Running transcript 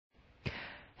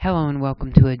Hello and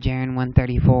welcome to a Jaren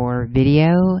 134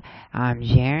 video. I'm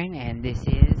Jaren and this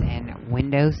is an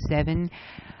Windows 7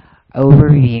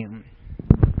 overview.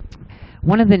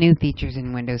 One of the new features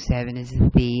in Windows 7 is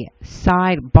that the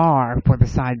sidebar for the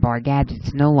sidebar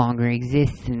gadgets no longer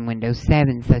exists in Windows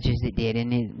 7 such as it did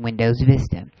in Windows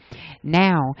Vista.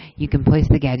 Now you can place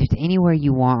the gadgets anywhere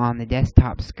you want on the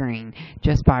desktop screen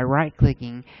just by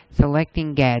right-clicking,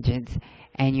 selecting gadgets,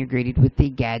 and you're greeted with the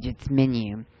gadgets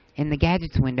menu. In the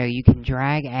Gadgets window, you can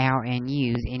drag out and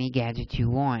use any gadget you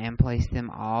want and place them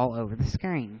all over the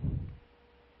screen.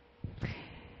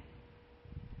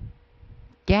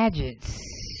 Gadgets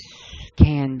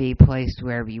can be placed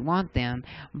wherever you want them,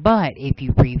 but if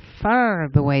you prefer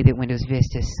the way that Windows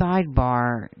Vista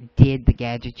sidebar did the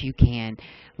gadgets, you can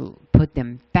put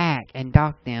them back and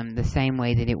dock them the same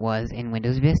way that it was in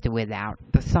Windows Vista without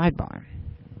the sidebar.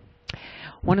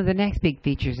 One of the next big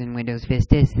features in Windows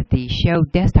Vista is that the Show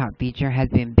Desktop feature has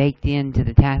been baked into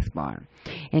the taskbar.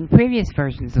 In previous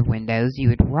versions of Windows, you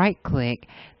would right-click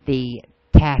the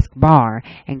taskbar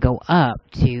and go up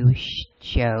to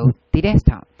show the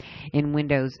desktop. In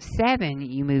Windows 7,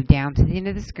 you move down to the end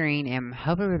of the screen and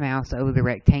hover the mouse over the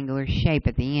rectangular shape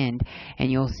at the end,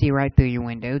 and you'll see right through your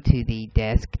window to the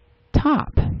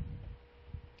desktop.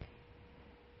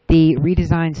 The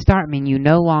redesigned Start menu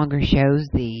no longer shows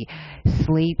the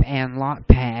sleep and lock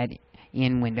pad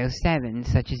in Windows 7,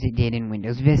 such as it did in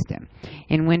Windows Vista.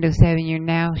 In Windows 7, you're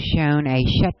now shown a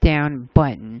shutdown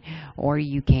button, or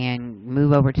you can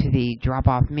move over to the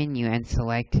drop-off menu and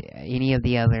select any of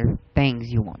the other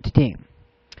things you want to do.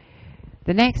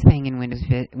 The next thing in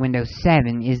Windows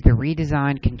 7 is the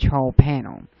redesigned control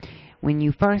panel. When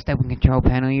you first open Control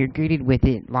Panel, you're greeted with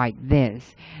it like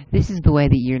this. This is the way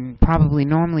that you're probably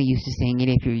normally used to seeing it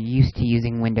if you're used to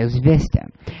using Windows Vista.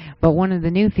 But one of the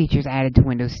new features added to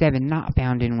Windows 7 not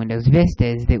found in Windows Vista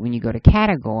is that when you go to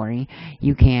Category,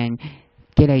 you can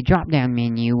get a drop-down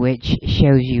menu which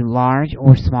shows you large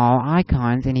or small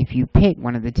icons, and if you pick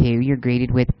one of the two, you're greeted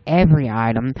with every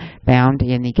item found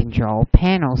in the Control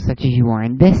Panel, such as you are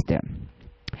in Vista.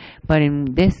 But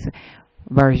in this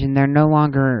version, they're no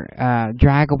longer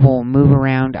draggable move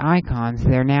around icons.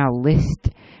 They're now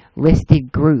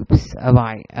listed groups of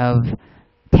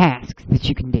tasks that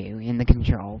you can do in the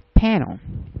control panel.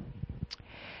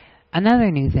 Another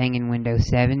new thing in Windows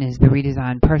 7 is the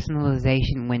redesigned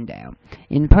personalization window.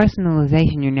 In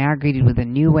personalization, you're now greeted with a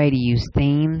new way to use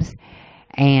themes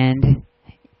and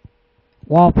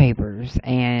wallpapers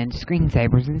and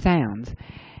screensavers and sounds.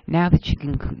 Now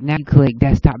you click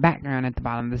desktop background at the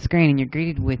bottom of the screen and you're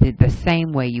greeted with it the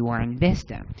same way you are in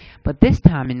Vista. But this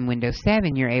time in Windows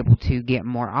 7 you're able to get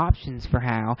more options for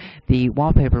how the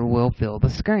wallpaper will fill the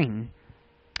screen.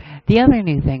 The other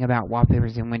new thing about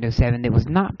wallpapers in Windows 7 that was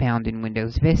not found in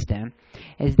Windows Vista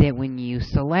is that when you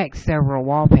select several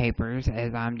wallpapers,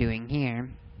 as I'm doing here,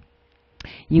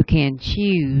 you can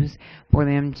choose for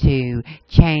them to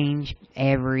change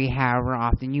every however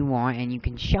often you want, and you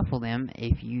can shuffle them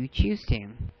if you choose to.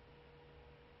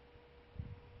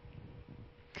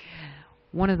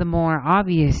 One of the more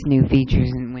obvious new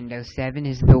features in Windows 7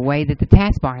 is the way that the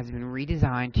taskbar has been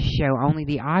redesigned to show only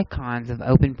the icons of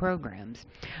open programs.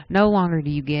 No longer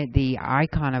do you get the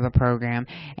icon of a program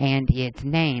and its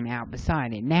name out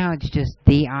beside it. Now it's just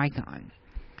the icon.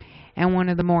 And one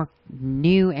of the more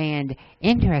new and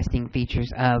interesting features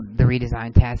of the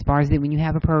redesigned taskbar is that when you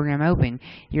have a program open,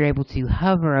 you're able to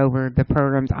hover over the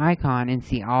program's icon and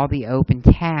see all the open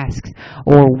tasks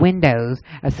or windows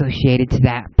associated to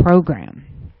that program.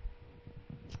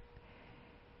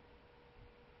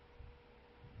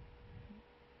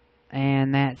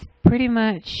 And that's pretty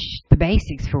much the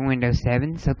basics for Windows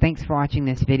 7. So thanks for watching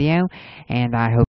this video, and I hope